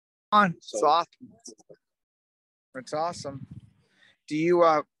on. So It's awesome. It's awesome. Do you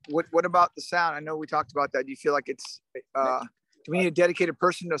what about the sound? I know we talked about that. Do you feel like it's do we need a dedicated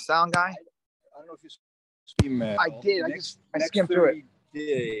person to a sound guy? I don't know if you email. I did. I skimmed through it.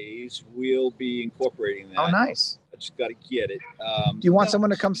 Days we'll be incorporating that. Oh, nice. I just got to get it. Do you want someone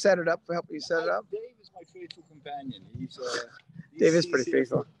to come set it up? Help you set it up? Dave is my faithful companion. Dave is pretty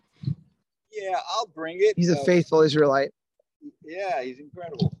faithful. Yeah, I'll bring it. He's a faithful Israelite. Yeah, he's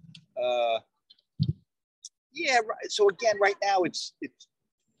incredible. Yeah, right. So again, right now it's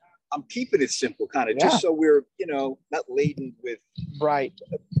I'm keeping it simple, kind of, just so we're not laden with right.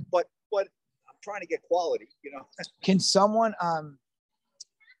 But I'm trying to get quality. Can someone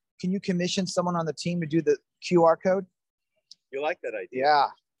can you commission someone on the team to do the QR code? You like that idea? Yeah,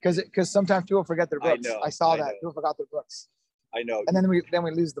 because sometimes people forget their books. I saw that people forgot their books. I know. And then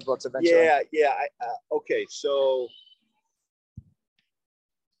we lose the books eventually. Yeah. Okay, so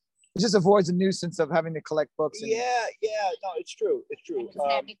it just avoids the nuisance of having to collect books. No, it's true.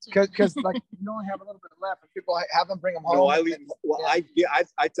 Because like you only have a little bit left, and people have them bring them home. No, I leave.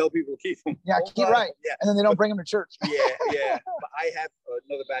 I tell people to keep them. Yeah, right. Yeah, and then they don't bring them to church. Yeah. But I have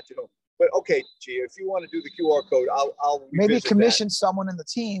another batch at home. But okay, Gia, if you want to do the QR code, I'll maybe commission someone in the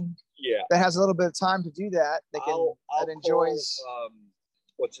team. Yeah. That has a little bit of time to do that. I'll enjoys.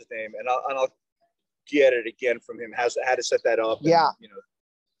 What's his name? And I'll get it again from him. How to set that up? Yeah. And,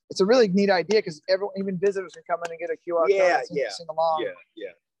 it's a really neat idea because even visitors can come in and get a QR code and sing along.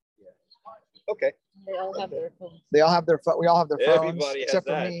 Yeah. Okay. They all have their phones. We all have their phones. Everybody except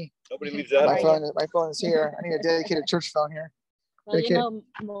has for that. me. Nobody leaves that. My phone is here. I need a dedicated church phone here. Well,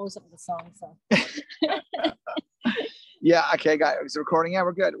 most of the songs. So. Yeah. Okay. Got it. It's recording. Yeah,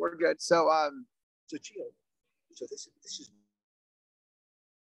 we're good. So So Gio, this is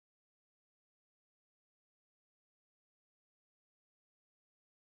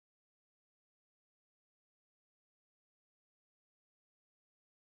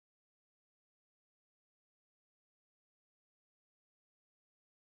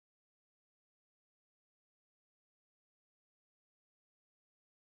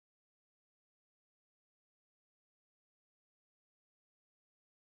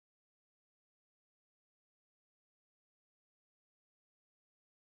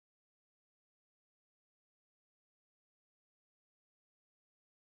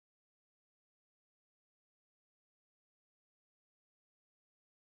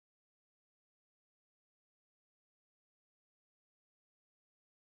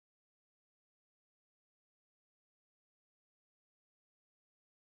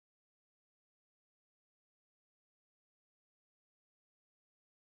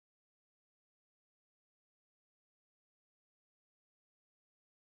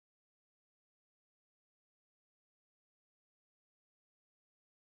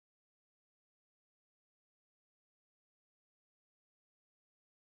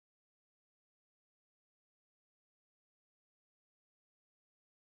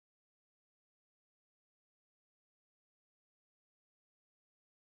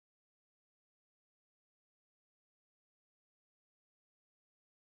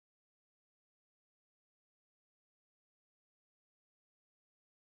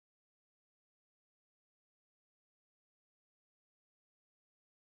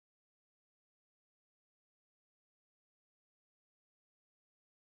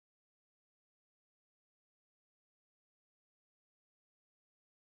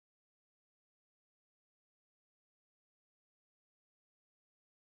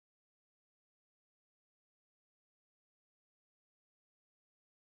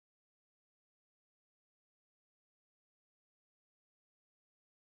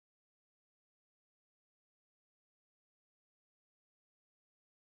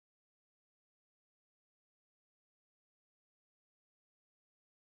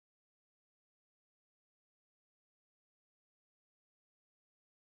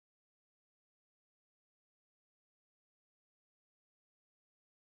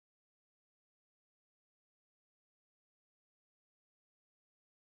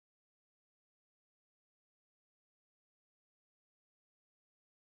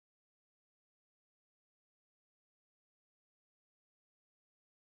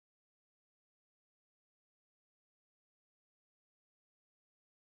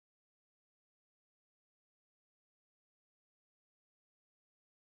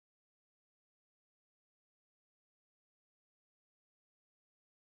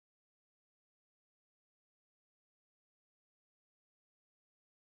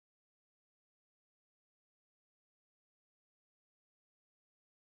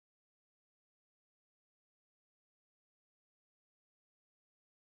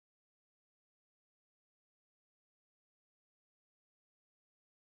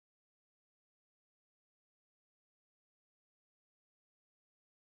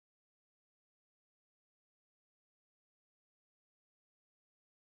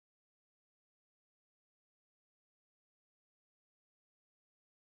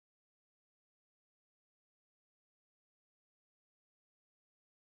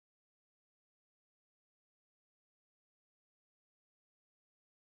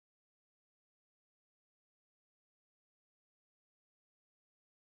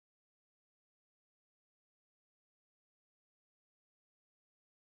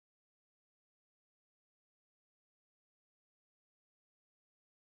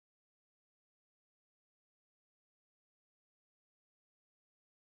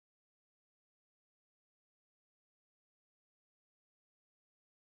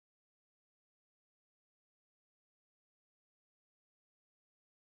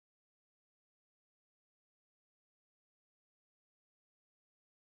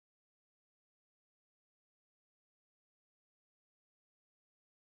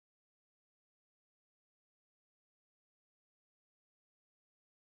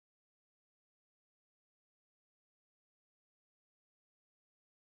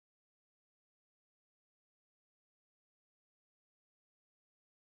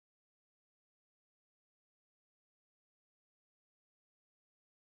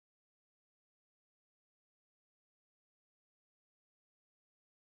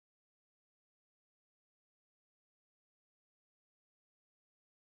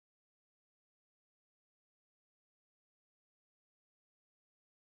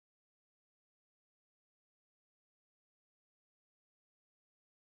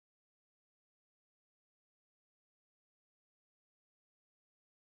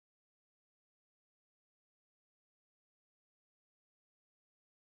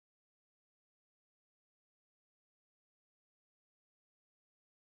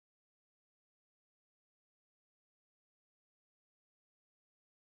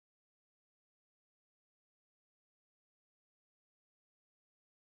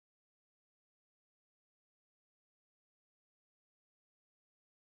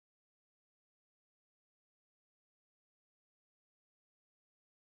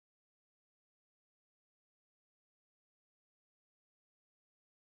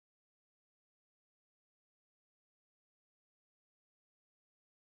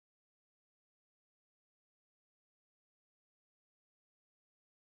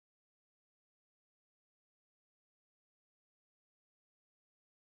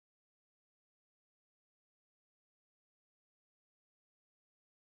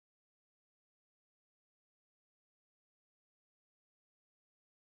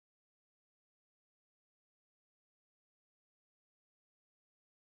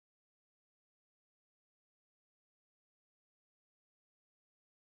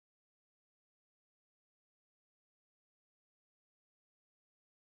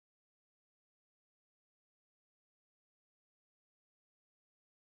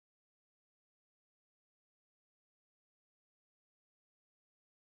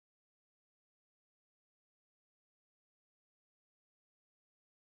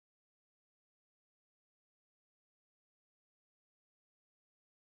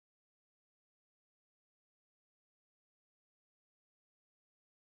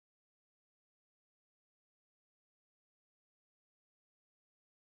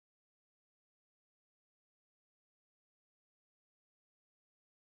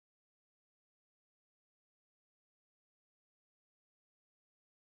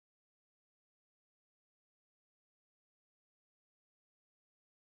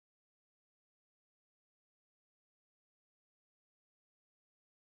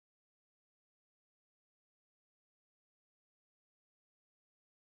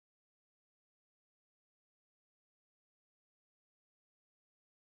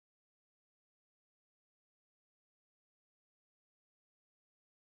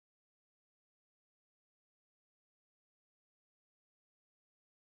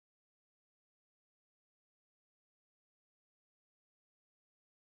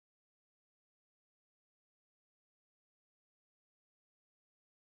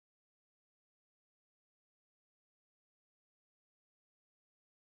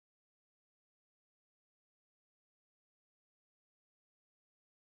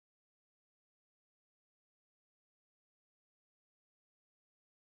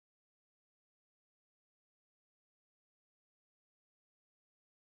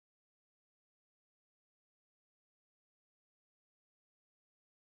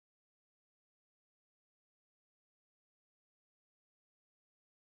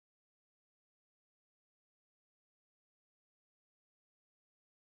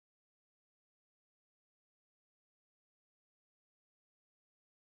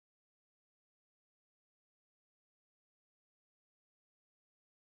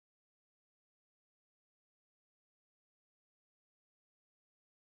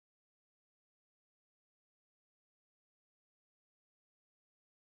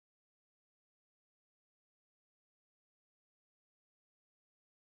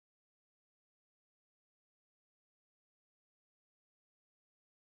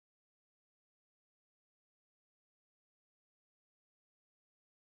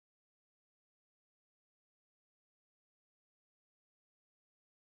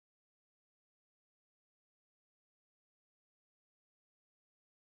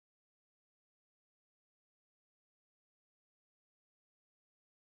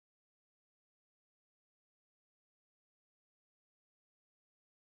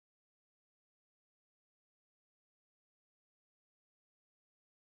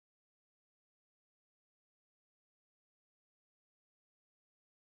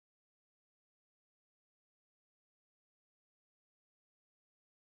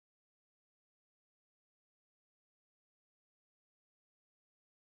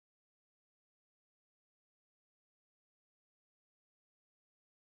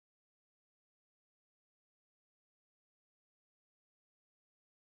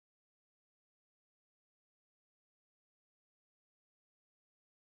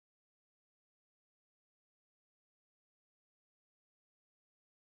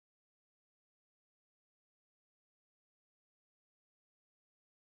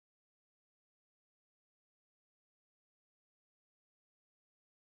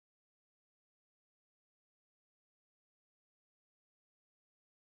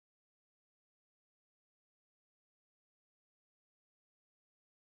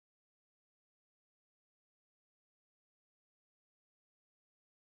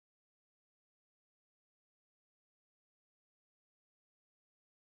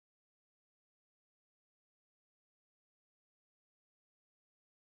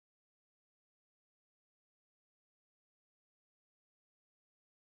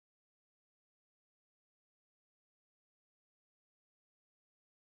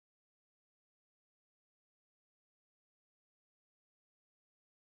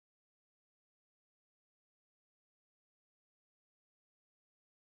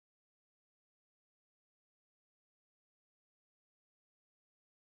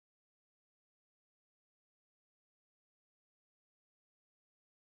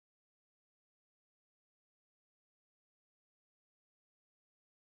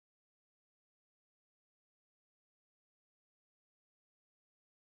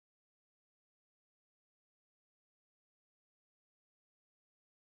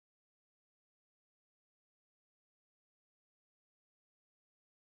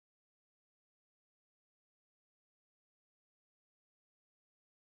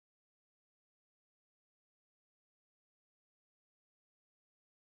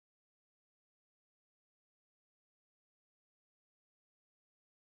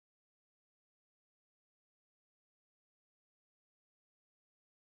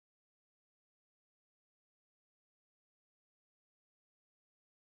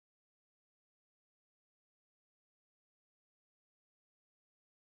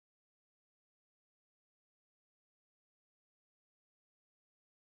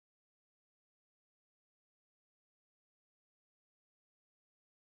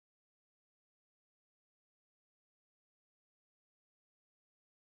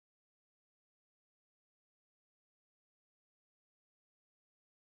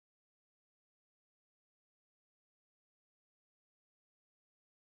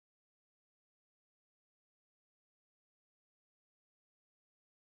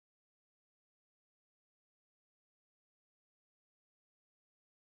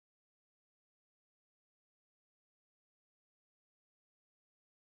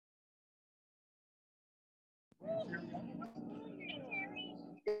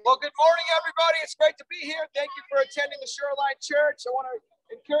Well, good morning, everybody. It's great to be here. Thank you for attending the Shoreline Church. I want to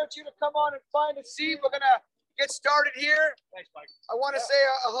encourage you to come on and find a seat. We're going to get started here. Thanks, Mike. I want to say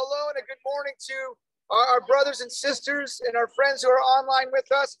a hello and a good morning to our brothers and sisters and our friends who are online with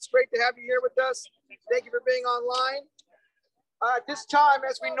us. It's great to have you here with us. Thank you for being online. At this time,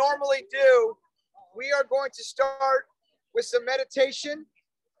 as we normally do, we are going to start with some meditation,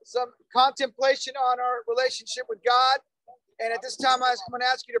 some contemplation on our relationship with God. And at this time, I'm going to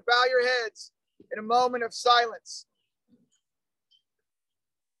ask you to bow your heads in a moment of silence.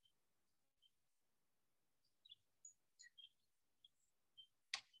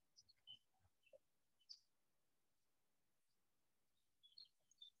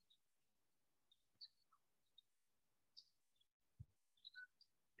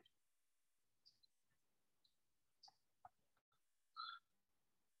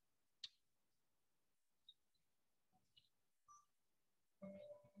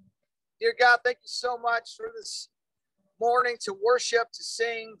 Dear God, thank you so much for this morning to worship, to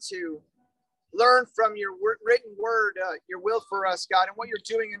sing, to learn from your written word, your will for us, God, and what you're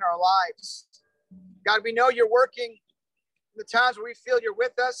doing in our lives. God, we know you're working in the times where we feel you're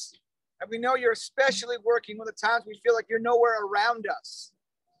with us, and we know you're especially working when the times we feel like you're nowhere around us.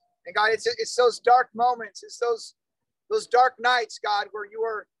 And God, it's those dark moments, it's those dark nights, God, where you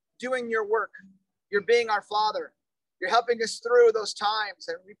are doing your work. You're being our Father. You're helping us through those times.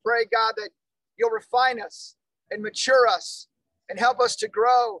 And we pray, God, that you'll refine us and mature us and help us to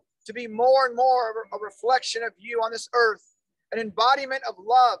grow, to be more and more a reflection of you on this earth, an embodiment of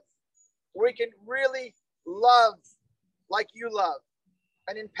love, where we can really love like you love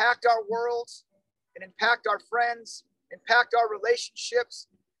and impact our worlds and impact our friends, impact our relationships,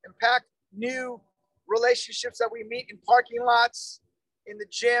 impact new relationships that we meet in parking lots, in the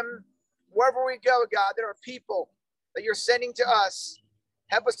gym, wherever we go, God. There are people that you're sending to us.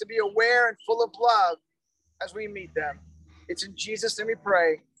 Help us to be aware and full of love as we meet them. It's in Jesus' name we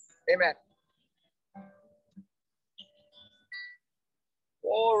pray. Amen.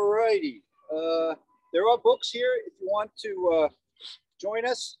 All righty. There are books here if you want to join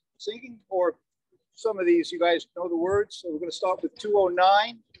us singing, or some of these you guys know the words. So we're going to start with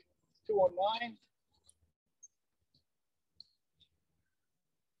 209. 209.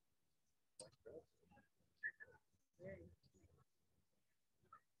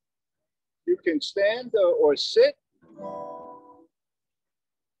 You can stand or sit.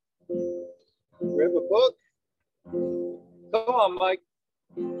 Grab a book. Come on, Mike.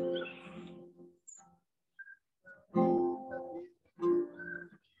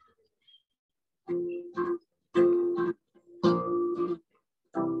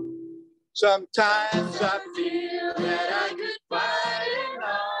 Sometimes I feel that I could fight an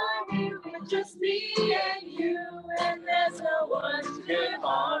army with just me and you, and there's no one to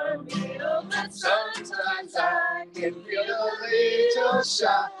harm me. Oh, but sometimes I can feel a little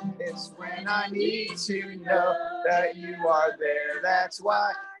shy. It's when I need to know that you are there. That's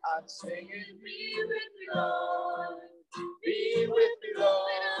why I'm singing. Be with me, Lord. Be with me,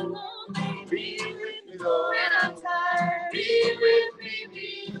 Lord. Be with me, Lord. When I'm tired. Be with me.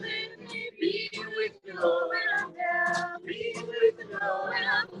 Be with me. Be with me, Lord. When I'm down. Be with me, Lord. When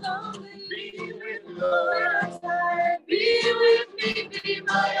I'm lonely. Be with me, Lord. When I'm tired. Be with me. Be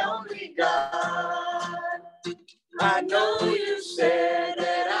my only God. I know you said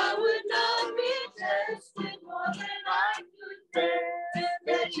that I would not be tested more than I could bear.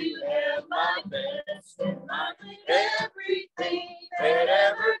 That you have my best and my everything that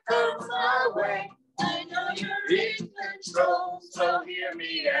ever comes my way. I know you're in control, so hear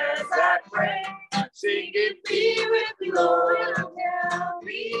me as I pray. I'm singing, be with me, Lord. When I'm down,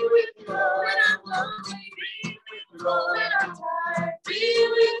 be with me, Lord. When I'm lonely, be with me, Lord. When I'm tired, be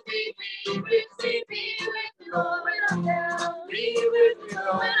with me, be with me, be with me, Lord. When I'm down, be with me,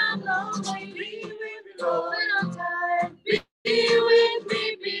 Lord. When I'm lonely, be with me, Lord. When I'm tired, be with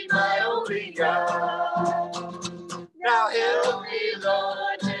me, be my only God. Now help me,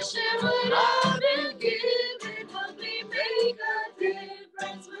 Lord, to share what I've been given. Help me make a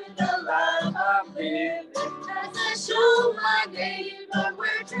difference with the life I'm living. As I show my neighbor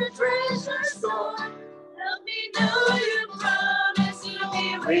where to treasure store. Help me know you promise you'll be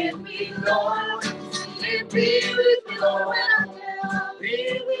with me, Lord. And be with me, Lord, when I'm down.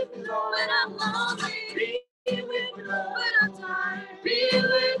 Be with me, Lord, when I'm lonely. Be with me, Lord, when I'm tired. Be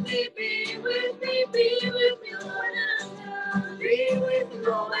with me, be with me, be with me, Lord, when I'm down. Be with me,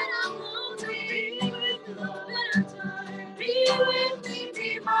 Lord, when I'm lonely. Be with me, Lord, when I'm tired. Be with me,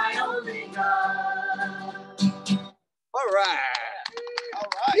 be my only God. All right. All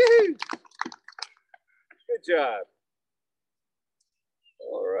right. Yoo-hoo. Good Good job.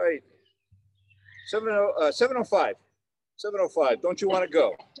 All right. 7:05. 7:05. Don't you want to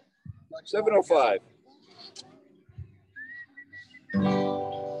go? 7:05.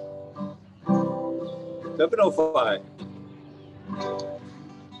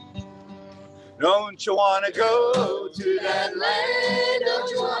 Don't you want to go to that land? Don't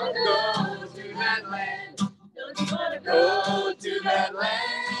you want to go to that land? Don't you want to Go to that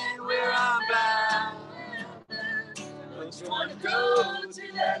land where I'm bound. Don't you want to go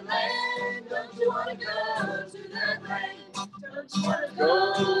to that land? Don't you want to go to that land? Don't you want to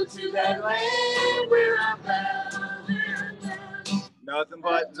Go to that land where I'm bound. Nothing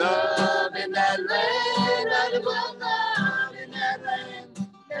but love in that land. Nothing but love in that land.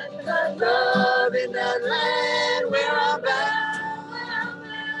 Nothing but love in that land where I'm bound.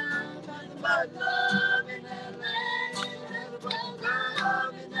 Nothing but love in that land. Nothing but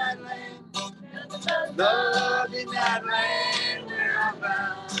love in that land. Nothing but love in that land where I'm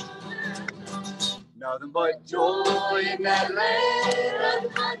bound. Nothing but joy in that land.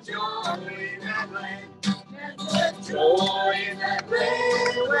 Nothing but joy in that land. Nothing but joy in that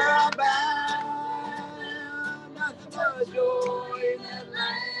land where I'm bound. Nothing but joy in that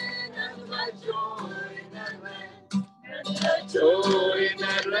land. Nothing but joy in that land. Nothing but joy in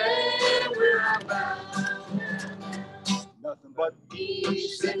that land where I'm bound. Nothing but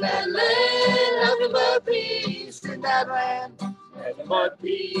peace in that land. Nothing but peace in that land. Nothing but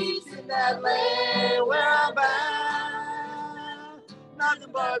peace in that land where I'm bound.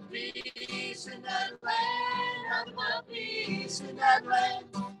 Nothing but peace in that land. Nothing but peace in that land.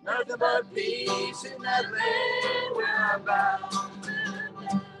 Nothing but peace in that land where I'm bound.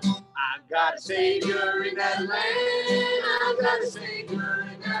 I got a Savior in that land. I got a Savior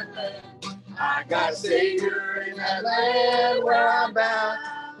in that land. I got a Savior in that land where I'm bound.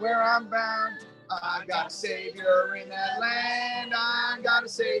 Where I'm bound. I got a Savior in that land. I got a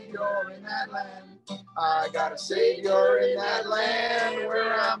Savior in that land. I got a Savior in that land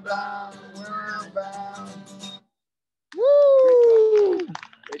where I'm bound. Where I'm bound. Woo!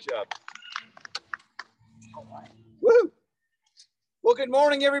 Great job. Woo! Well, good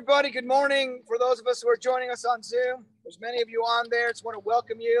morning, everybody. Good morning for those of us who are joining us on Zoom. There's many of you on there. Just want to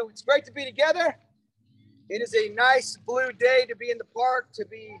welcome you. It's great to be together. It is a nice blue day to be in the park, to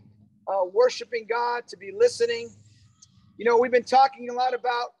be worshiping God, to be listening. You know, we've been talking a lot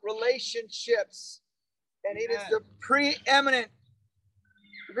about relationships, and it is the preeminent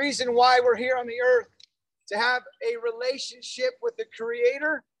reason why we're here on the earth, to have a relationship with the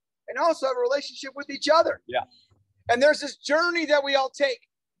Creator and also have a relationship with each other. Yeah. And there's this journey that we all take.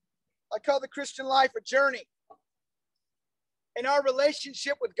 I call the Christian life a journey. And our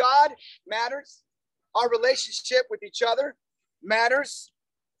relationship with God matters. Our relationship with each other matters,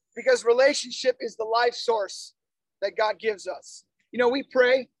 because relationship is the life source that God gives us. You know, we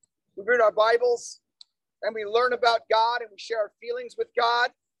pray, we read our Bibles, and we learn about God, and we share our feelings with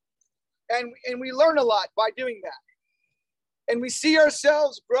God. And we learn a lot by doing that. And we see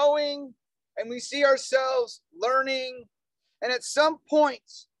ourselves growing, and we see ourselves learning. And at some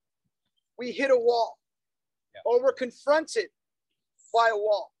point, we hit a wall, or we're confronted by a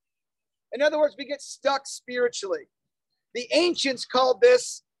wall. In other words, we get stuck spiritually. The ancients called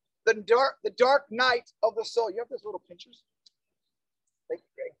this the dark night of the soul. You have those little pinchers?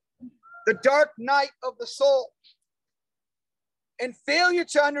 The dark night of the soul. And failure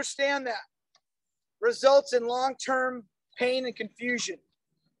to understand that results in long-term pain and confusion.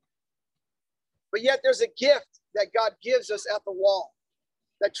 But yet there's a gift that God gives us at the wall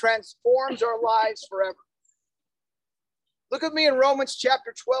that transforms our lives forever. Look at me in Romans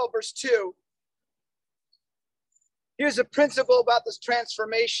chapter 12, verse 2. Here's a principle about this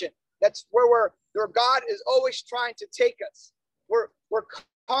transformation. That's where God is always trying to take us. We're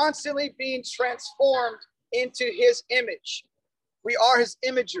constantly being transformed into his image. We are his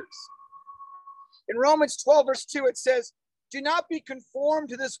imagers. In Romans 12, verse 2, it says, do not be conformed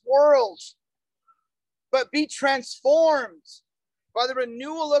to this world, but be transformed by the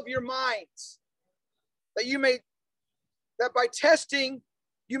renewal of your minds, that by testing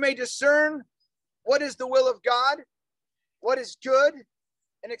you may discern what is the will of God, what is good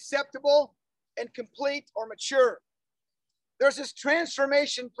and acceptable and complete or mature. There's this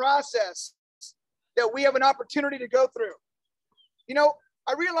transformation process that we have an opportunity to go through. You know,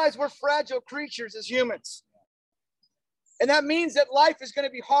 I realize we're fragile creatures as humans. And that means that life is going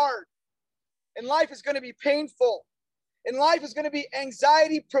to be hard. And life is going to be painful. And life is going to be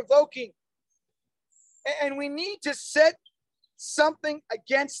anxiety provoking. And we need to set something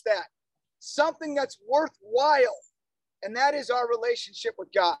against that. Something that's worthwhile. And that is our relationship with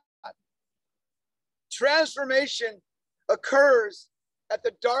God. Transformation occurs at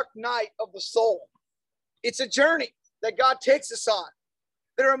the dark night of the soul. It's a journey that God takes us on.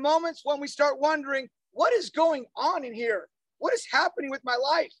 There are moments when we start wondering, what is going on in here? What is happening with my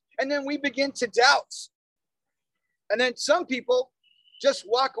life? And then we begin to doubt. And then some people just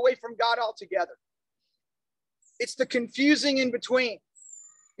walk away from God altogether. It's the confusing in between.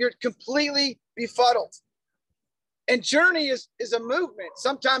 You're completely befuddled. And journey is a movement.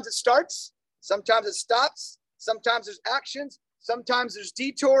 Sometimes it starts, sometimes it stops, sometimes there's actions, sometimes there's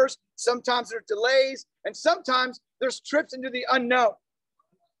detours, sometimes there's delays, and sometimes there's trips into the unknown.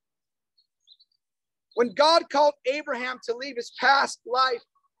 When God called Abraham to leave his past life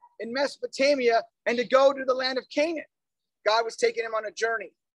in Mesopotamia and to go to the land of Canaan, God was taking him on a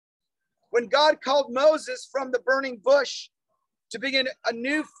journey. When God called Moses from the burning bush to begin a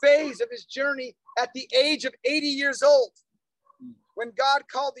new phase of his journey at the age of 80 years old, when God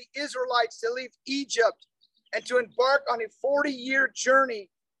called the Israelites to leave Egypt and to embark on a 40-year journey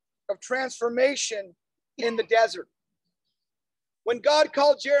of transformation in the desert, when God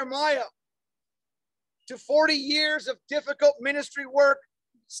called Jeremiah to 40 years of difficult ministry work,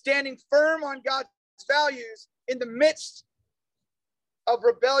 standing firm on God's values in the midst of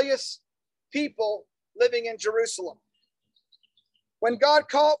rebellious people living in Jerusalem. When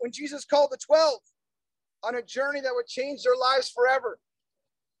Jesus called the 12 on a journey that would change their lives forever.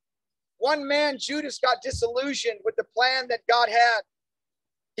 One man, Judas, got disillusioned with the plan that God had.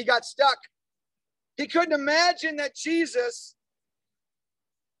 He got stuck. He couldn't imagine that Jesus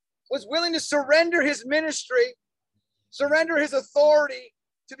was willing to surrender his ministry, surrender his authority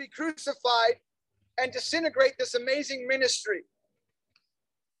to be crucified and disintegrate this amazing ministry.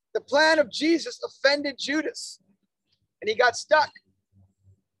 The plan of Jesus offended Judas, and he got stuck.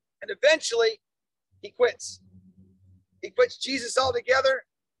 And eventually, he quits. He quits Jesus altogether,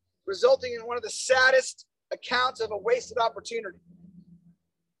 resulting in one of the saddest accounts of a wasted opportunity.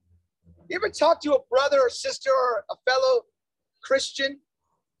 You ever talk to a brother or sister or a fellow Christian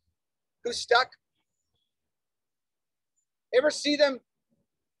who's stuck? Ever see them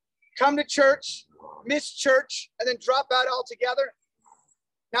come to church, miss church, and then drop out altogether?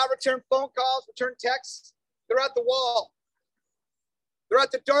 Not return phone calls, return texts. They're at the wall. They're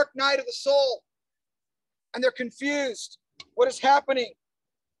at the dark night of the soul, and they're confused. What is happening?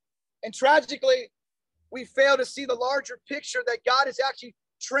 And tragically, we fail to see the larger picture that God is actually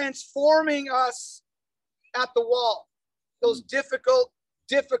transforming us at the wall. Those difficult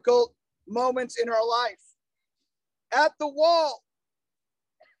moments in our life. At the wall,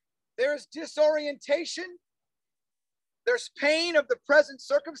 there's disorientation. There's pain of the present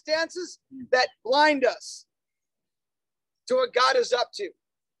circumstances that blind us to what God is up to.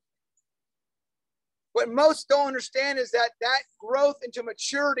 What most don't understand is that growth into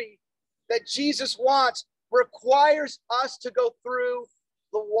maturity that Jesus wants requires us to go through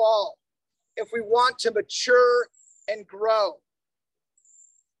the wall if we want to mature and grow.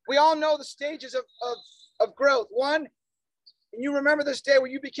 We all know the stages of growth. One, and you remember this day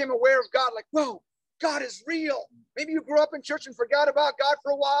when you became aware of God, like, whoa, God is real. Maybe you grew up in church and forgot about God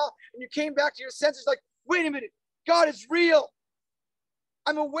for a while, and you came back to your senses like, wait a minute, God is real.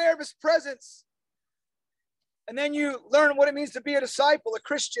 I'm aware of his presence. And then you learn what it means to be a disciple, a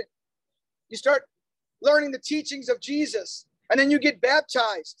Christian. You start learning the teachings of Jesus, and then you get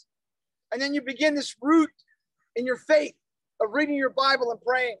baptized. And then you begin this route in your faith of reading your Bible and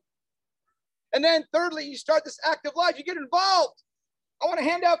praying. And then thirdly, you start this active life. You get involved. I want to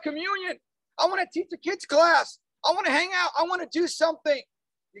hand out communion. I want to teach a kids class. I want to hang out. I want to do something.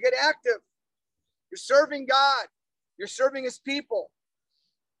 You get active. You're serving God. You're serving his people.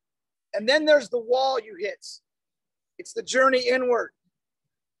 And then there's the wall you hit. It's the journey inward.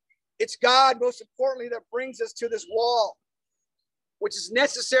 It's God, most importantly, that brings us to this wall, which is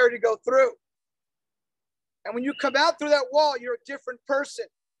necessary to go through. And when you come out through that wall, you're a different person.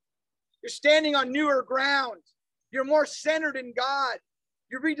 You're standing on newer ground. You're more centered in God.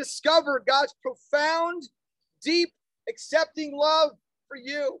 You rediscover God's profound, deep, accepting love for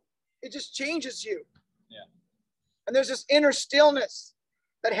you. It just changes you. Yeah. And there's this inner stillness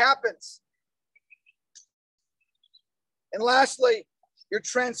that happens. And lastly, you're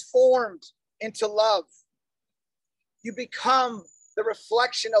transformed into love. You become the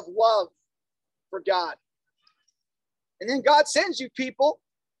reflection of love for God. And then God sends you people,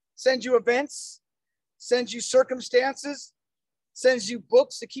 sends you events, sends you circumstances, sends you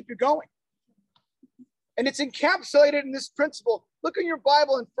books to keep you going. And it's encapsulated in this principle. Look in your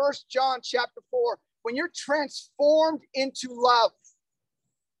Bible in 1 John chapter 4. When you're transformed into love,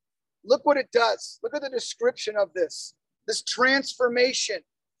 look what it does. Look at the description of this transformation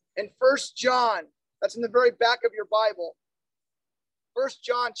in 1 John That's in the very back of your Bible. 1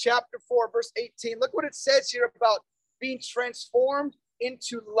 John chapter 4, verse 18. Look what it says here about being transformed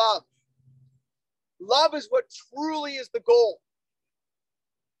into love. Love is what truly is the goal.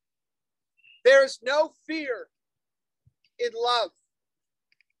 There is no fear in love.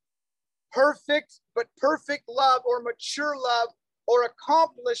 Perfect, but perfect love, or mature love, or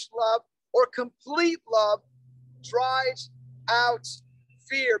accomplished love, or complete love drives out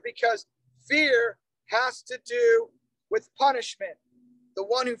fear, because fear has to do with punishment. The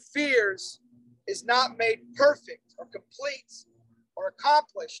one who fears is not made perfect or complete or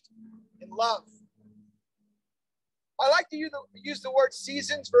accomplished in love. I like to use the word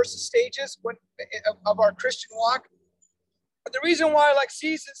seasons versus stages of our Christian walk. But the reason why I like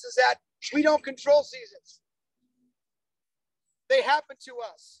seasons is that we don't control seasons. They happen to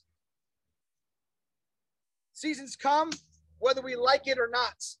us. Seasons come whether we like it or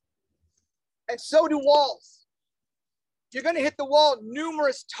not. And so do walls. You're going to hit the wall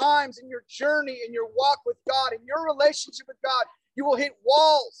numerous times in your journey, in your walk with God, in your relationship with God. You will hit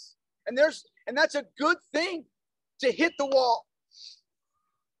walls. And that's a good thing, to hit the wall.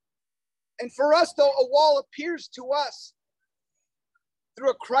 And for us, though, a wall appears to us through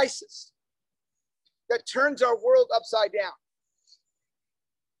a crisis that turns our world upside down.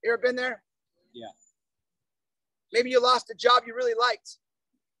 You ever been there? Yeah. Maybe you lost a job you really liked.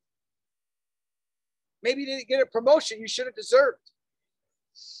 Maybe you didn't get a promotion you should have deserved.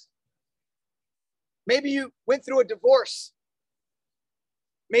 Maybe you went through a divorce.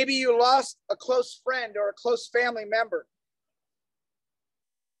 Maybe you lost a close friend or a close family member.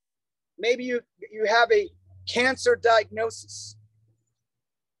 Maybe you have a cancer diagnosis.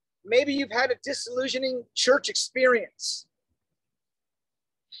 Maybe you've had a disillusioning church experience.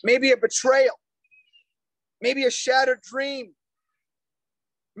 Maybe a betrayal. Maybe a shattered dream.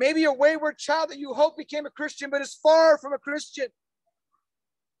 Maybe a wayward child that you hope became a Christian but is far from a Christian.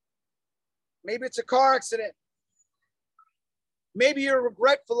 Maybe it's a car accident. Maybe you're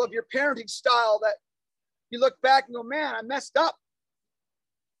regretful of your parenting style, that you look back and go, man, I messed up.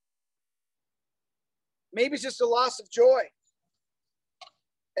 Maybe it's just a loss of joy.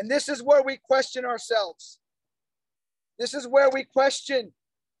 And this is where we question ourselves. This is where we question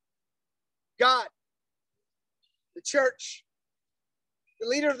God, the church, the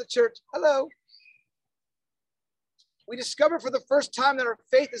leader of the church. Hello. We discover for the first time that our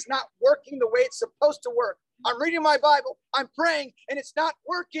faith is not working the way it's supposed to work. I'm reading my Bible, I'm praying, and it's not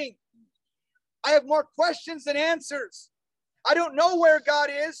working. I have more questions than answers. I don't know where God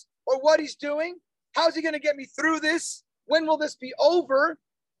is or what he's doing. How's he going to get me through this? When will this be over?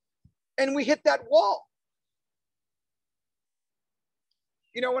 And we hit that wall.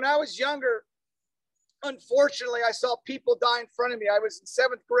 You know, when I was younger, unfortunately, I saw people die in front of me. I was in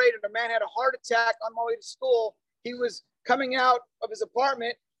 7th grade and a man had a heart attack on my way to school. He was coming out of his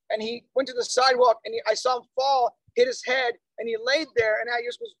apartment and he went to the sidewalk and I saw him fall, hit his head, and he laid there. And I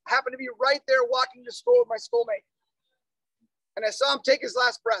just happened to be right there walking to school with my schoolmate. And I saw him take his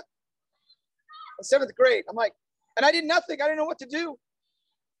last breath in 7th grade. I'm like, and I did nothing. I didn't know what to do.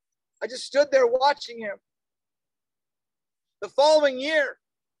 I just stood there watching him. The following year,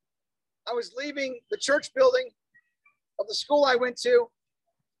 I was leaving the church building of the school I went to,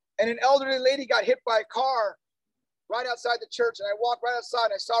 and an elderly lady got hit by a car right outside the church. And I walked right outside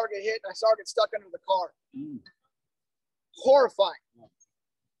and I saw her get hit and I saw her get stuck under the car. Horrifying.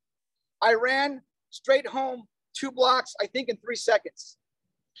 I ran straight home 2 blocks, I think in 3 seconds.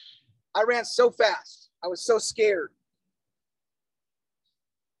 I ran so fast. I was so scared.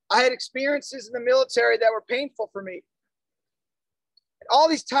 I had experiences in the military that were painful for me. And all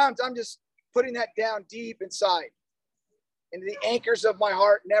these times, I'm just putting that down deep inside into the anchors of my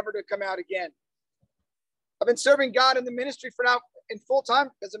heart, never to come out again. I've been serving God in the ministry for now, in full time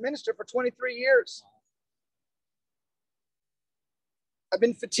as a minister, for 23 years. I've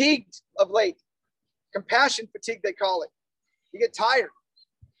been fatigued of late. Compassion fatigue, they call it. You get tired.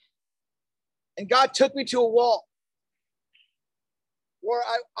 And God took me to a wall where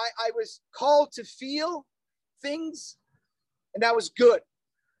I was called to feel things, and that was good.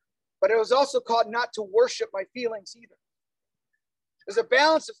 But I was also called not to worship my feelings either. There's a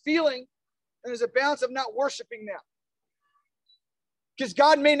balance of feeling, and there's a balance of not worshiping them. Because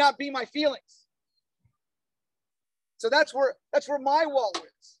God may not be my feelings. So that's where my wall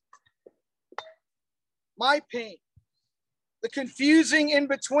is. My pain. The confusing in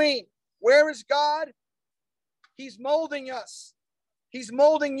between. Where is God? He's molding us. He's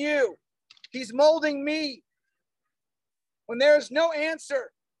molding you. He's molding me. When there is no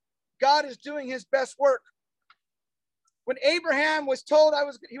answer, God is doing his best work. When Abraham was told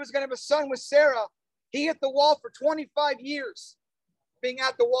he was going to have a son with Sarah, He hit the wall for 25 years, being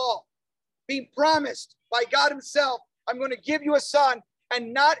at the wall, being promised by God himself, I'm going to give you a son,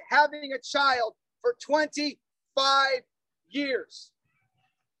 and not having a child for 25 years.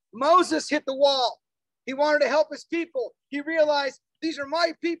 Moses hit the wall. He wanted to help his people. He realized, these are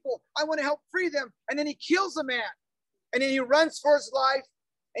my people. I want to help free them. And then he kills a man. And then he runs for his life.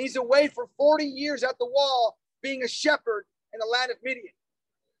 And he's away for 40 years at the wall, being a shepherd in the land of Midian.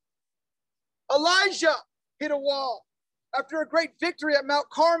 Elijah hit a wall after a great victory at Mount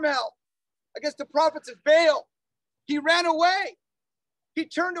Carmel against the prophets of Baal. He ran away. He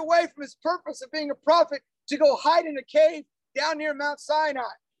turned away from his purpose of being a prophet to go hide in a cave down near Mount Sinai.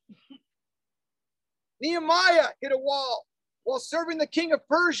 Nehemiah hit a wall while serving the king of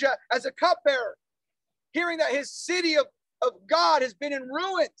Persia as a cupbearer, hearing that his city of God has been in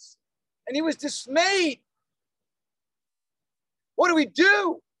ruins, and he was dismayed. What do we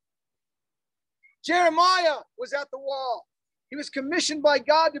do? Jeremiah was at the wall. He was commissioned by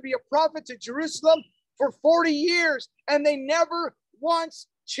God to be a prophet to Jerusalem for 40 years, and they never once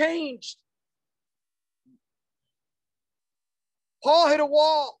changed. Paul hit a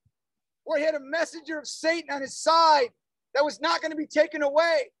wall where he had a messenger of Satan on his side that was not going to be taken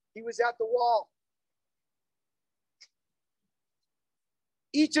away. He was at the wall.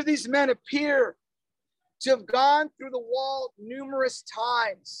 Each of these men appear to have gone through the wall numerous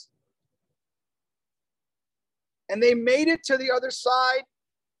times. And they made it to the other side,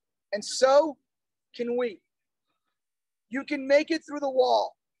 and so can we. You can make it through the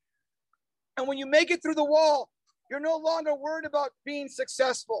wall. And when you make it through the wall, you're no longer worried about being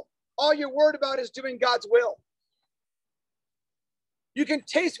successful. All you're worried about is doing God's will. You can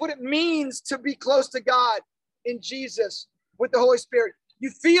taste what it means to be close to God in Jesus with the Holy Spirit. You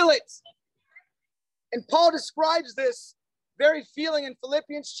feel it. And Paul describes this very feeling in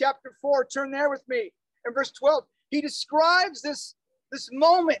Philippians chapter 4. Turn there with me. In verse 12, he describes this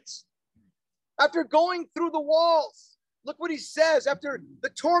moment after going through the walls. Look what he says. After the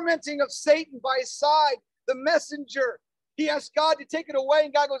tormenting of Satan by his side, the messenger, he asked God to take it away.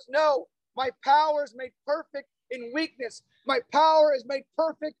 And God goes, no, my power is made perfect in weakness. My power is made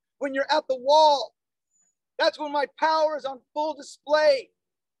perfect when you're at the wall. That's when my power is on full display.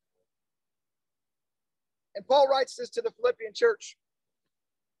 And Paul writes this to the Philippian church.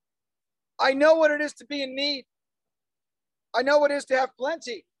 I know what it is to be in need. I know what it is to have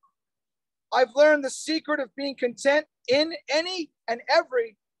plenty. I've learned the secret of being content in any and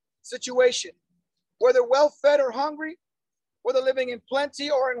every situation, whether well-fed or hungry, whether living in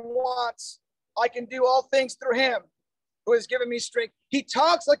plenty or in wants. I can do all things through him who has given me strength. He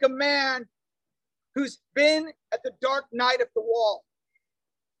talks like a man who's been at the dark night of the wall.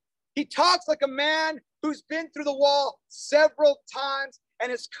 He talks like a man who's been through the wall several times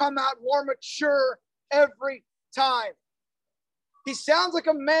and has come out more mature every time. He sounds like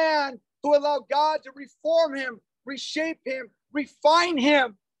a man who allowed God to reform him, reshape him, refine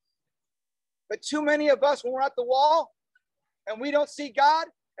him. But too many of us, when we're at the wall and we don't see God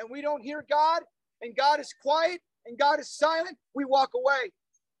and we don't hear God and God is quiet and God is silent, we walk away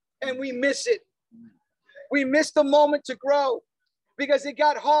and we miss it. We miss the moment to grow because it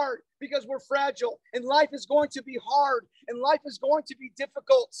got hard, because we're fragile, and life is going to be hard and life is going to be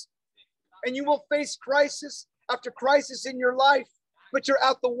difficult. And you will face crisis after crisis in your life, but you're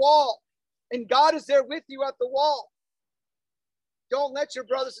at the wall and God is there with you at the wall. Don't let your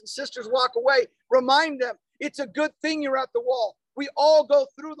brothers and sisters walk away. Remind them it's a good thing you're at the wall. We all go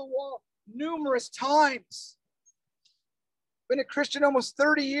through the wall numerous times. Been a Christian almost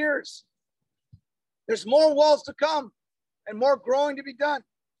 30 years. There's more walls to come and more growing to be done.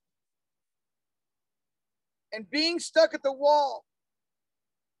 And being stuck at the wall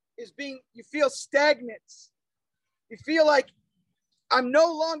is you feel stagnant. You feel like I'm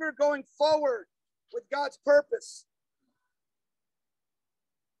no longer going forward with God's purpose.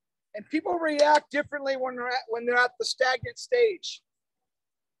 And people react differently when they're at the stagnant stage.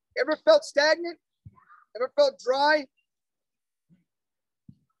 Ever felt stagnant? Ever felt dry?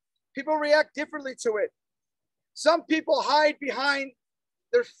 People react differently to it. Some people hide behind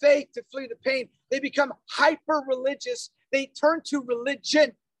their faith to flee the pain. They become hyper-religious. They turn to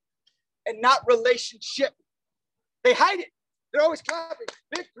religion and not relationship. They hide it. They're always clapping.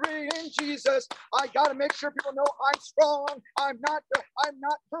 Victory in Jesus. I got to make sure people know I'm strong. I'm not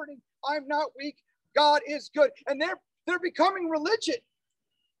hurting. I'm not weak. God is good. And they're becoming religion.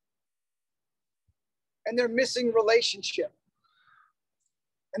 And they're missing relationship.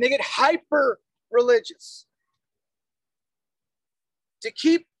 And they get hyper religious to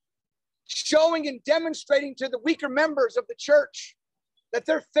keep showing and demonstrating to the weaker members of the church that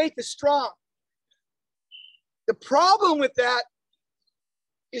their faith is strong. The problem with that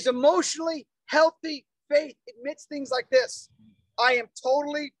is emotionally healthy faith admits things like this. I am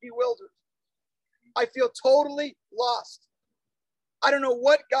totally bewildered. I feel totally lost. I don't know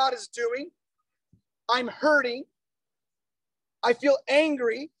what God is doing. I'm hurting. I feel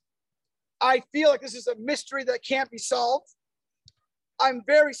angry. I feel like this is a mystery that can't be solved. I'm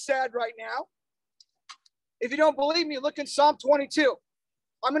very sad right now. If you don't believe me, look in Psalm 22.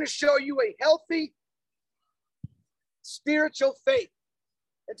 I'm going to show you a healthy spiritual faith.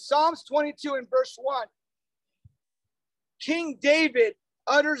 In Psalms 22 and verse 1, King David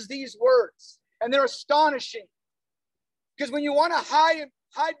utters these words, and they're astonishing. Because when you want to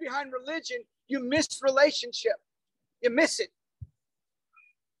hide behind religion, you miss relationship. You miss it.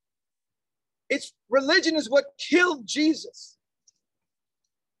 Religion is what killed Jesus.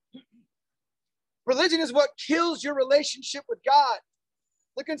 Religion is what kills your relationship with God.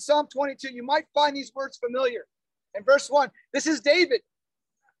 Look in Psalm 22. You might find these words familiar. In verse 1, this is David,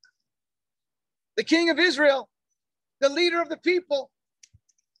 the king of Israel, the leader of the people.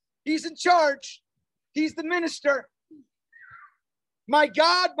 He's in charge. He's the minister. My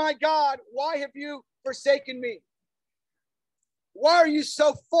God, why have you forsaken me? Why are you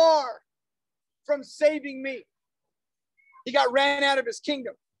so far from saving me? He got ran out of his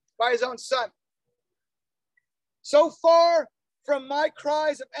kingdom by his own son. So far from my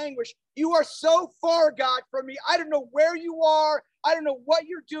cries of anguish. You are so far, God, from me. I don't know where you are. I don't know what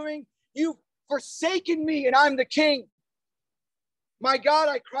you're doing. You've forsaken me, and I'm the king. My God,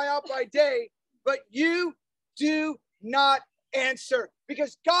 I cry out by day, but you do not answer,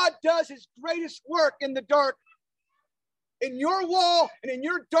 because God does his greatest work in the dark. In your wall and in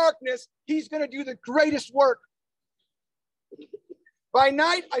your darkness, he's going to do the greatest work. By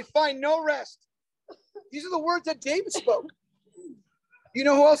night, I find no rest. These are the words that David spoke. You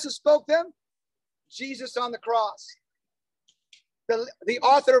know who else has spoke them? Jesus on the cross. The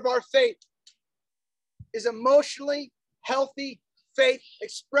author of our faith is emotionally healthy faith,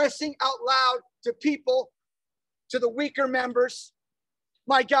 expressing out loud to people, to the weaker members,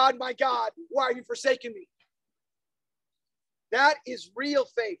 my God, why are you forsaking me? That is real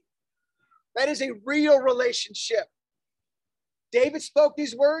faith. That is a real relationship. David spoke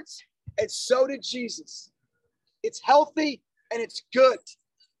these words, and so did Jesus. It's healthy and it's good.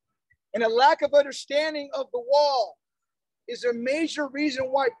 And a lack of understanding of the wall is a major reason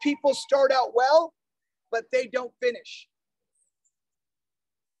why people start out well, but they don't finish.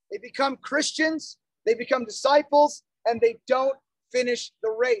 They become Christians, they become disciples, and they don't finish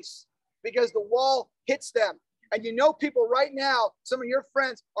the race because the wall hits them. And you know, people right now, some of your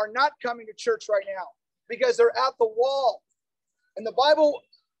friends are not coming to church right now because they're at the wall. And the Bible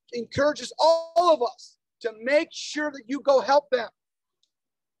encourages all of us to make sure that you go help them.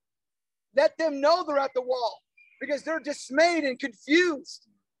 Let them know they're at the wall because they're dismayed and confused.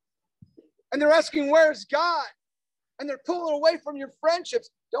 And they're asking, where's God? And they're pulling away from your friendships.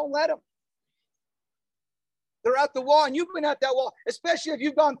 Don't let them. They're at the wall, and you've been at that wall, especially if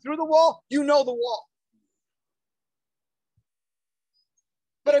you've gone through the wall, you know the wall.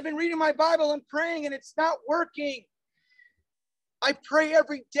 But I've been reading my Bible and praying, and it's not working. I pray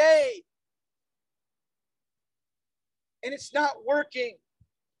every day, and it's not working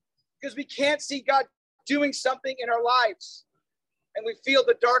because we can't see God doing something in our lives, and we feel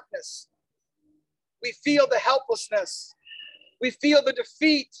the darkness. We feel the helplessness. We feel the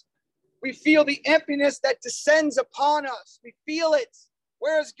defeat. We feel the emptiness that descends upon us. We feel it.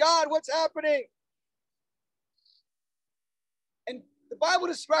 Where is God? What's happening? And the Bible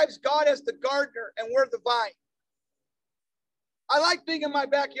describes God as the gardener, and we're the vine. I like being in my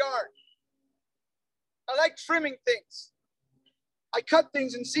backyard. I like trimming things. I cut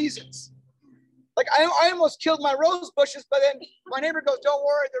things in seasons. Like I almost killed my rose bushes, but then my neighbor goes, don't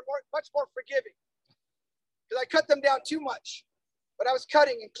worry, they're much more forgiving. Because I cut them down too much. But I was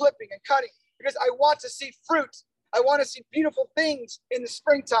cutting and clipping and cutting because I want to see fruit. I want to see beautiful things in the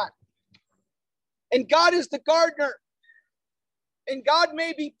springtime. And God is the gardener. And God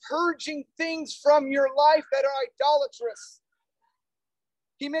may be purging things from your life that are idolatrous.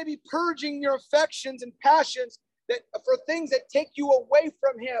 He may be purging your affections and passions that for things that take you away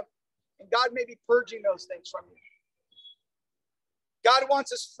from him. And God may be purging those things from you. God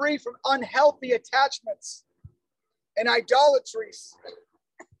wants us free from unhealthy attachments and idolatries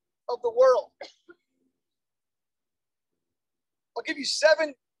of the world. I'll give you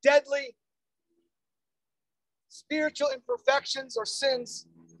 7 deadly spiritual imperfections or sins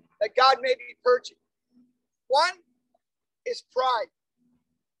that God may be purging. One is pride.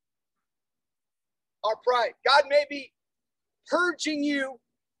 Our pride. God may be purging you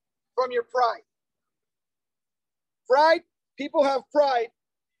from your pride. People have pride,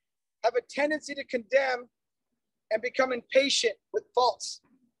 have a tendency to condemn and become impatient with faults.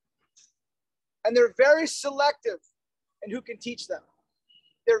 And they're very selective in who can teach them.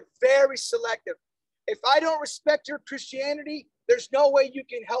 They're very selective. If I don't respect your Christianity, there's no way you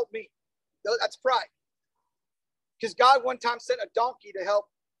can help me. That's pride. Because God one time sent a donkey to help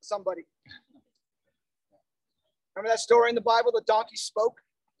somebody. Remember that story in the Bible? The donkey spoke.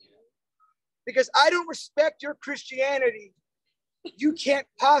 Because I don't respect your Christianity, you can't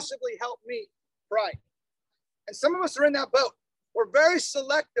possibly help me. Pride. And some of us are in that boat. We're very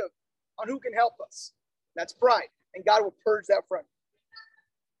selective on who can help us. That's pride. And God will purge that from you.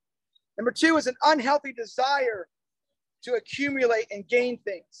 Number 2 is an unhealthy desire to accumulate and gain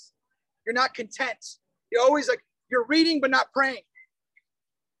things. You're not content. You're always like, you're reading but not praying.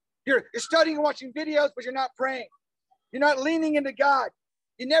 You're studying and watching videos, but you're not praying. You're not leaning into God.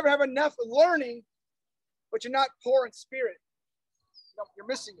 You never have enough learning, but you're not poor in spirit. No, you're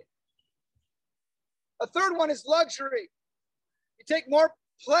missing it. A third one is luxury. You take more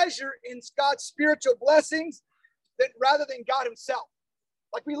pleasure in God's spiritual blessings rather than God himself.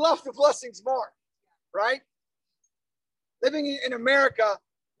 Like we love the blessings more, right? Living in America,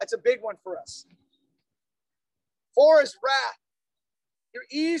 that's a big one for us. 4 is wrath. You're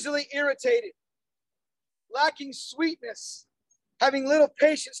easily irritated, lacking sweetness, having little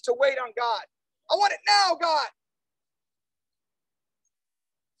patience to wait on God. I want it now, God.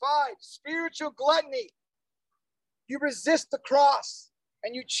 5, spiritual gluttony. You resist the cross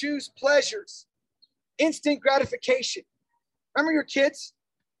and you choose pleasures, instant gratification. Remember your kids?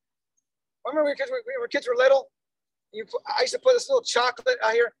 Remember when kids were little? I used to put this little chocolate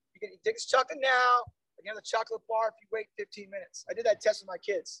out here. You can take this chocolate now. You have the chocolate bar if you wait 15 minutes. I did that test with my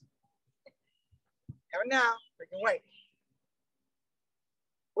kids. Have it now. They can wait.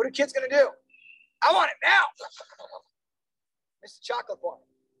 What are kids going to do? I want it now. Missed the chocolate bar.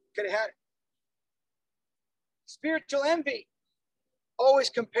 Could have had it. Spiritual envy.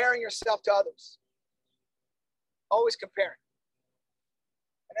 Always comparing yourself to others. Always comparing.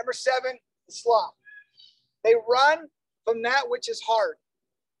 And number 7, the sloth. They run from that which is hard.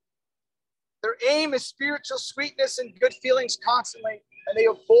 Their aim is spiritual sweetness and good feelings constantly, and they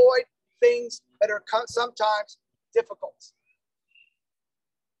avoid things that are sometimes difficult.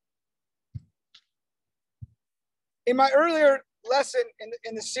 In my earlier lesson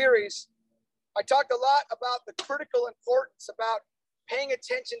in the series, I talked a lot about the critical importance about paying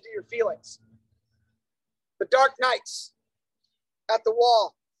attention to your feelings. The dark nights at the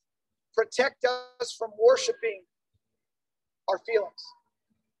wall protect us from worshiping our feelings.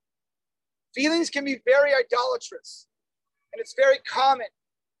 Feelings can be very idolatrous, and it's very common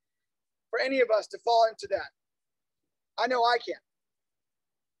for any of us to fall into that. I know I can.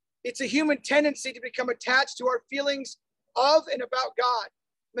 It's a human tendency to become attached to our feelings of and about God,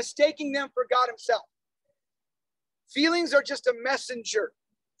 mistaking them for God himself. Feelings are just a messenger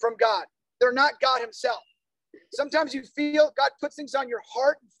from God. They're not God himself. Sometimes you feel God puts things on your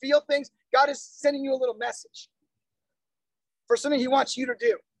heart and feel things. God is sending you a little message for something he wants you to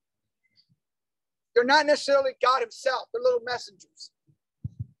do. They're not necessarily God himself. They're little messengers.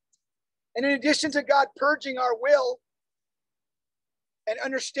 And in addition to God purging our will and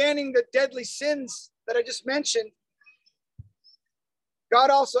understanding the deadly sins that I just mentioned, God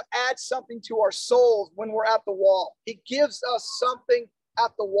also adds something to our souls when we're at the wall. He gives us something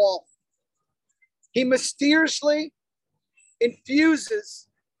at the wall. He mysteriously infuses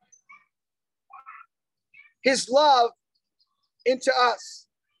his love into us.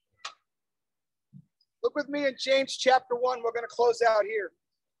 Look with me in James chapter 1. We're going to close out here.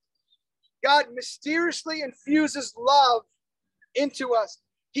 God mysteriously infuses love into us.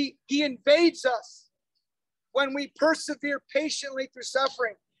 He invades us when we persevere patiently through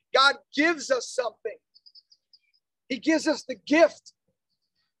suffering. God gives us something. He gives us the gift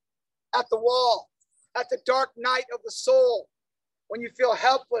at the wall, at the dark night of the soul, when you feel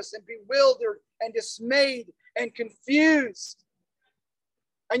helpless and bewildered and dismayed and confused,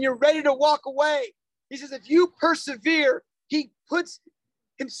 and you're ready to walk away. He says, if you persevere, he puts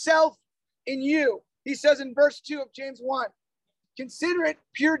himself in you. He says in verse 2 of James 1, consider it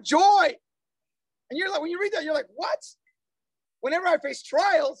pure joy. And you're like, when you read that, you're like, what? Whenever I face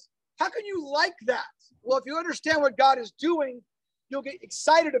trials, how can you like that? Well, if you understand what God is doing, you'll get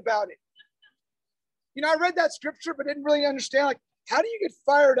excited about it. You know, I read that scripture, but didn't really understand, like, how do you get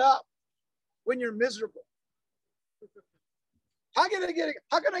fired up when you're miserable? How can I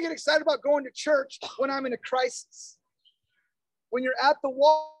get excited about going to church when I'm in a crisis? When you're at the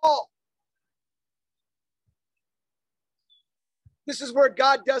wall. This is where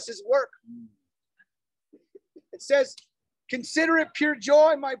God does his work. It says, consider it pure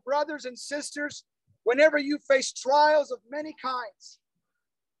joy, my brothers and sisters, whenever you face trials of many kinds,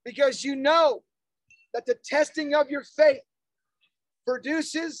 because you know that the testing of your faith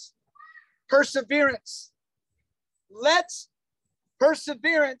produces perseverance. Let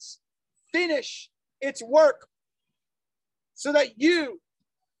perseverance finish its work so that you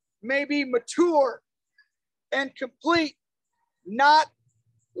may be mature and complete, not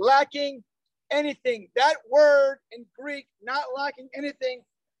lacking anything. That word in Greek, not lacking anything,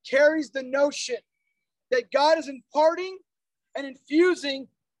 carries the notion that God is imparting and infusing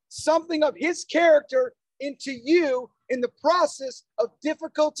something of his character into you in the process of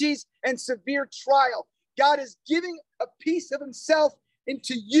difficulties and severe trial. God is giving a piece of himself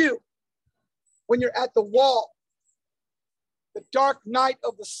into you when you're at the wall, the dark night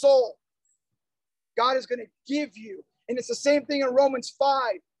of the soul. God is going to give you, and it's the same thing in Romans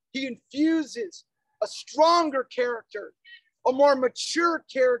 5. He infuses a stronger character, a more mature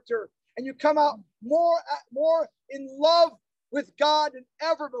character, and you come out more in love with God than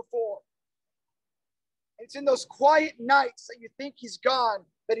ever before. It's in those quiet nights that you think he's gone,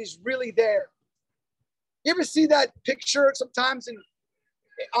 that he's really there. You ever see that picture sometimes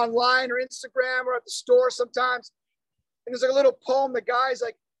online or Instagram or at the store sometimes? And there's like a little poem. The guy's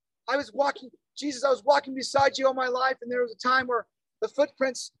like, Jesus, I was walking beside you all my life. And there was a time where the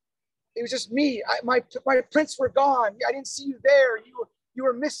footprints, it was just me. My prints were gone. I didn't see you there. You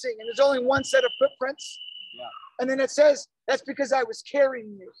were missing. And there's only one set of footprints. Yeah. And then it says, that's because I was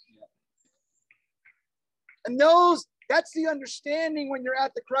carrying you. Yeah. And that's the understanding when you're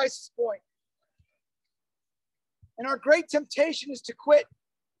at the crisis point. And our great temptation is to quit,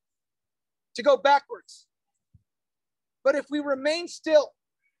 to go backwards. But if we remain still,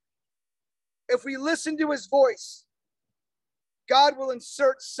 if we listen to his voice, God will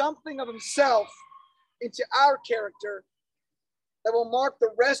insert something of himself into our character that will mark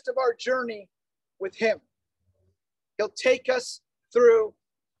the rest of our journey with him. He'll take us through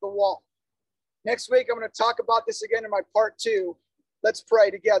the wall. Next week, I'm going to talk about this again in my part 2. Let's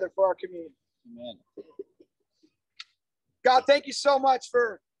pray together for our community. Amen. God, thank you so much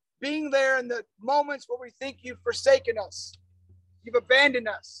for being there in the moments where we think you've forsaken us. You've abandoned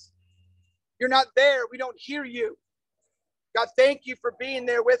us. You're not there. We don't hear you. God, thank you for being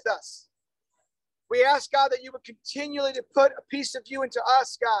there with us. We ask, God, that you would continually to put a piece of you into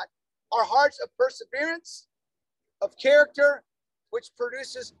us, God. Our hearts of perseverance, of character, which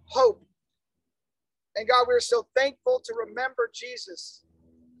produces hope. And God, we're so thankful to remember Jesus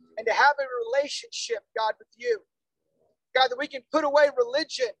and to have a relationship, God, with you. God, that we can put away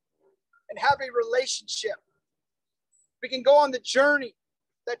religion and have a relationship. We can go on the journey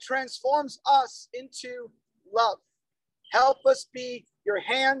that transforms us into love. Help us be your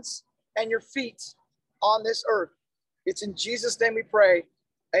hands and your feet on this earth. It's in Jesus' name we pray.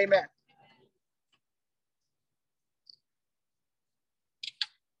 Amen.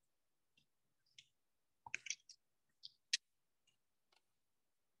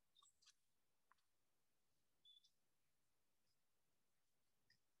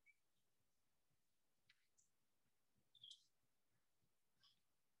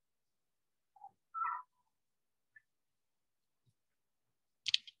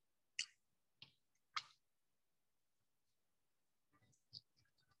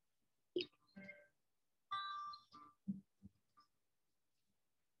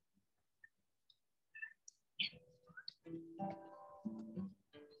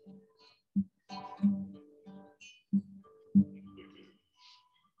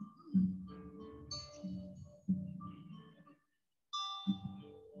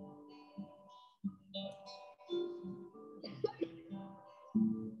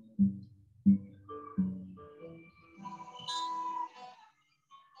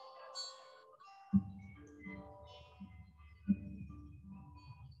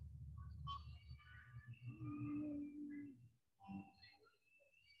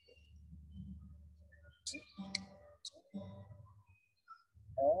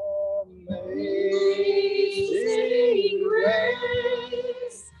 Amazing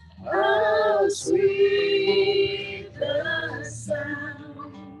grace, how sweet the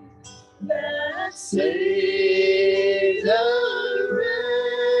sound that saves a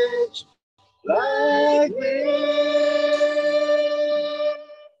wretch like me.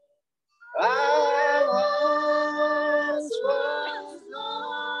 I once was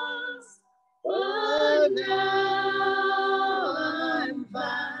lost, but now I'm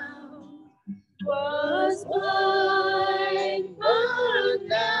found. Was blind, but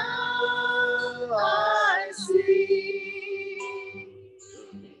now I see.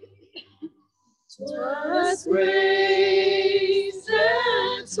 'Twas grace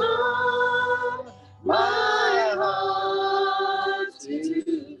that taught my heart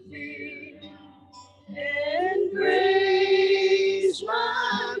to feel, and grace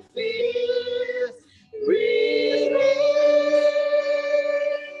my fears relieved.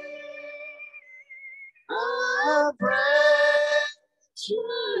 A precious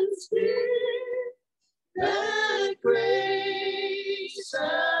gift that grace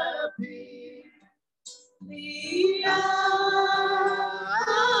appeared. The hour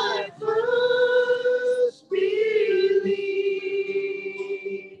I first believed.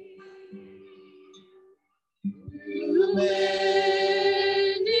 Through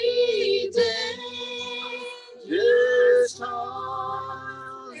many dangers,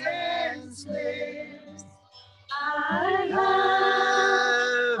 toils, and snares, I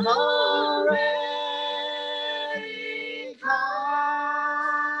have already come.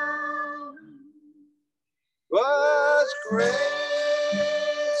 But grace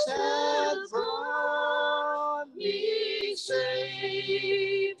hath brought me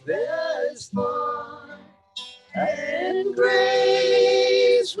safe thus far, and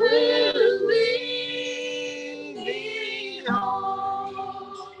grace will lead me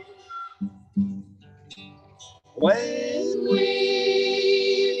home. When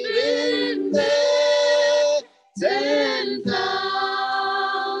we've been there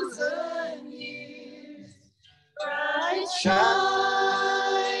 10,000 years, bright shining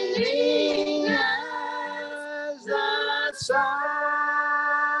as the sun,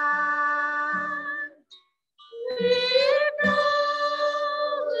 we've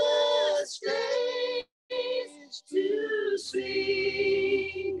countless days to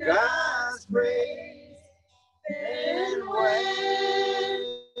sing God's praise. And when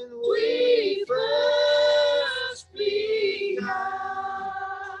we first begun.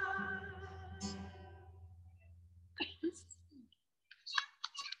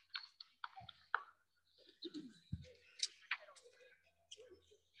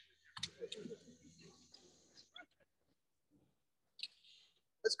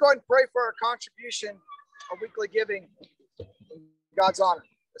 Let's go ahead and pray for our contribution, our weekly giving in God's honor.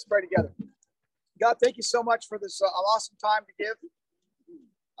 Let's pray together. God, thank you so much for this awesome time to give.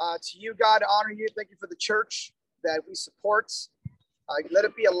 To you, God, to honor you. Thank you for the church that we support. Let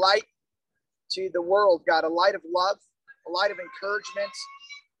it be a light to the world, God, a light of love, a light of encouragement.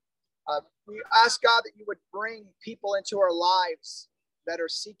 We ask, God, that you would bring people into our lives that are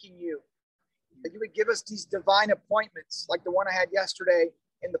seeking you, that you would give us these divine appointments like the one I had yesterday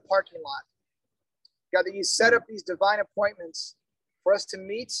in the parking lot. God, that you set up these divine appointments for us to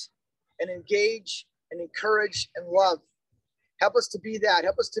meet and engage and encourage and love. Help us to be that.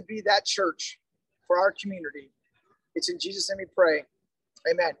 Help us to be that church for our community. It's in Jesus' name we pray.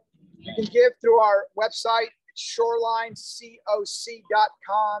 Amen. You can give through our website,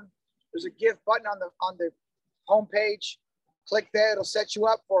 shorelinecoc.com. There's a give button on the homepage. Click there. It'll set you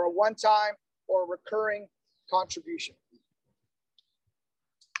up for a one-time or a recurring contribution.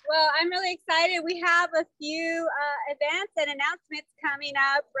 Well, I'm really excited. We have a few events and announcements coming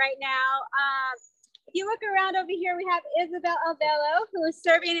up right now. If you look around over here, we have Isabel Alvello, who is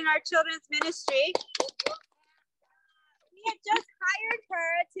serving in our children's ministry. We have just hired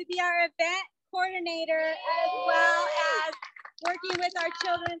her to be our event coordinator, as well as working with our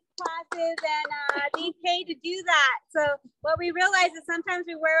children's classes and being paid to do that. So what we realized is sometimes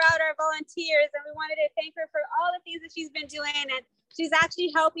we wear out our volunteers, and we wanted to thank her for all the things that she's been doing. And she's actually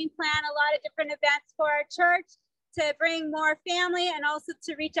helping plan a lot of different events for our church to bring more family and also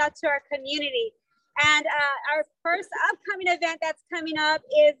to reach out to our community. And our first upcoming event that's coming up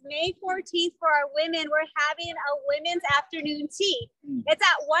is May 14th for our women. We're having a women's afternoon tea. It's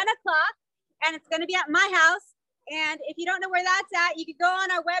at 1 o'clock, and it's going to be at my house. And if you don't know where that's at, you can go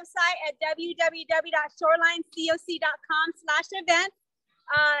on our website at www.shorelinecoc.com/events.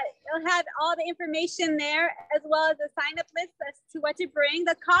 It'll have all the information there, as well as a sign-up list as to what to bring.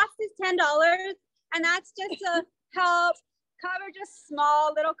 The cost is $10, and that's just to help cover just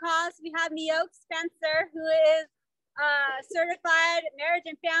small little costs. We have Neoke Spencer, who is a certified marriage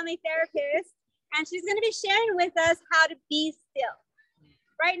and family therapist, and she's going to be sharing with us how to be still.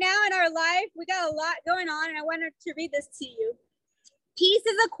 Right now in our life, we got a lot going on, and I wanted to read this to you. Peace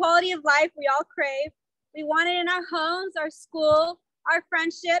is a quality of life we all crave. We want it in our homes, our school, our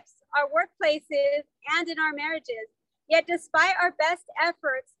friendships, our workplaces, and in our marriages. Yet despite our best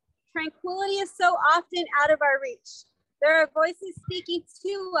efforts, tranquility is so often out of our reach. There are voices speaking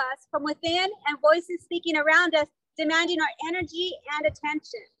to us from within and voices speaking around us, demanding our energy and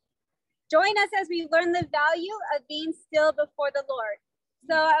attention. Join us as we learn the value of being still before the Lord.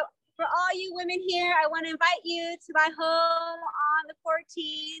 So For all you women here, I want to invite you to my home on the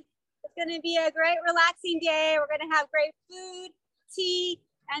 14th. It's going to be a great relaxing day. We're going to have great food, tea,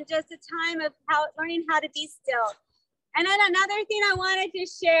 and just a time of learning how to be still. And then another thing I wanted to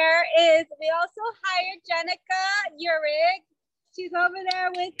share is we also hired Jenica Urig. She's over there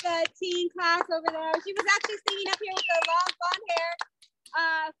with the teen class over there. She was actually singing up here with the long blonde hair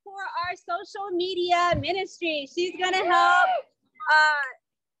for our social media ministry. She's going to help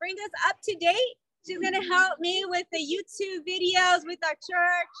bring us up to date. She's going to help me with the YouTube videos with our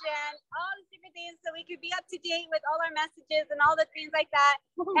church and all the different things so we could be up to date with all our messages and all the things like that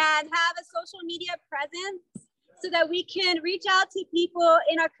and have a social media presence so that we can reach out to people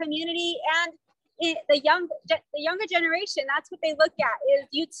in our community and the younger generation. That's what they look at is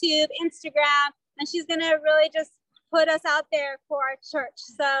YouTube, Instagram, and she's going to really just put us out there for our church.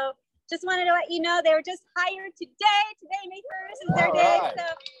 So just wanted to let you know they were just hired today. Today, May 1st is their day. Right. So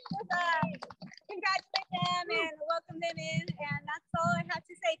congratulate them and welcome them in. And that's all I have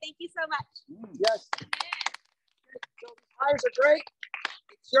to say. Thank you so much. Yes. So these hires are great.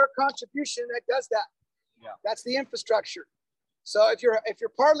 It's your contribution that does that. Yeah. That's the infrastructure. So if you're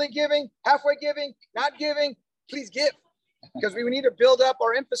partly giving, halfway giving, not giving, please give, because we need to build up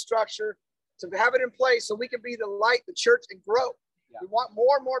our infrastructure to have it in place so we can be the light, the church, and grow. Yeah. We want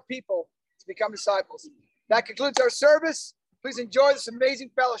more and more people to become disciples. That concludes our service. Please enjoy this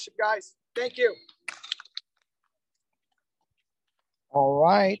amazing fellowship, guys. Thank you. All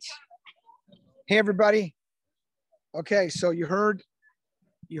right. Hey, everybody. Okay, so you heard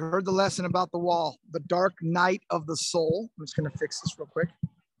the lesson about the wall, the dark night of the soul. I'm just going to fix this real quick.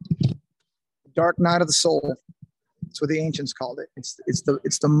 Dark night of the soul. That's what the ancients called it.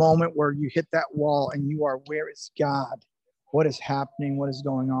 It's the moment where you hit that wall and you are, where is God? What is happening? What is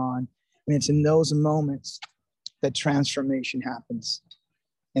going on? And it's in those moments that transformation happens.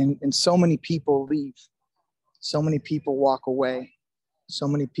 And so many people leave. So many people walk away. So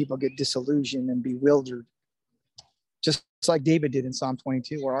many people get disillusioned and bewildered. Just like David did in Psalm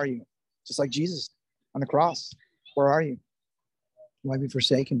 22, where are you? Just like Jesus on the cross, where are you? Why have you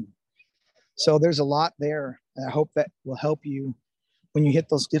forsaken me? So there's a lot there. And I hope that will help you when you hit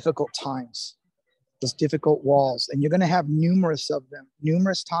those difficult times, those difficult walls. And you're going to have numerous of them,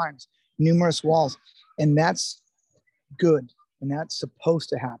 numerous times, numerous walls. And that's good. And that's supposed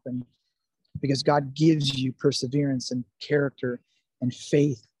to happen because God gives you perseverance and character and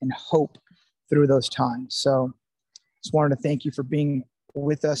faith and hope through those times. So just wanted to thank you for being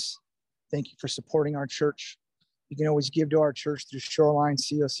with us. Thank you for supporting our church. You can always give to our church through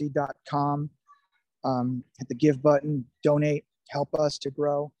shorelinecoc.com. Hit the give button, donate, help us to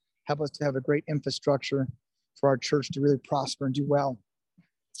grow, help us to have a great infrastructure for our church to really prosper and do well.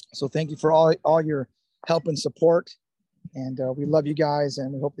 So thank you for all your help and support. And we love you guys.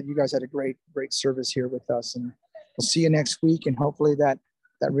 And we hope that you guys had a great service here with us. And we'll see you next week. And hopefully that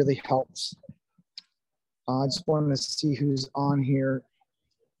really helps. I just want to see who's on here.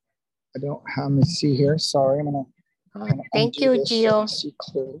 I don't have me see here. Sorry, I'm gonna thank you, Gio. See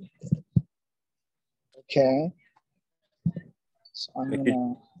clearly. Okay. So I'm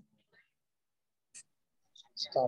gonna stop.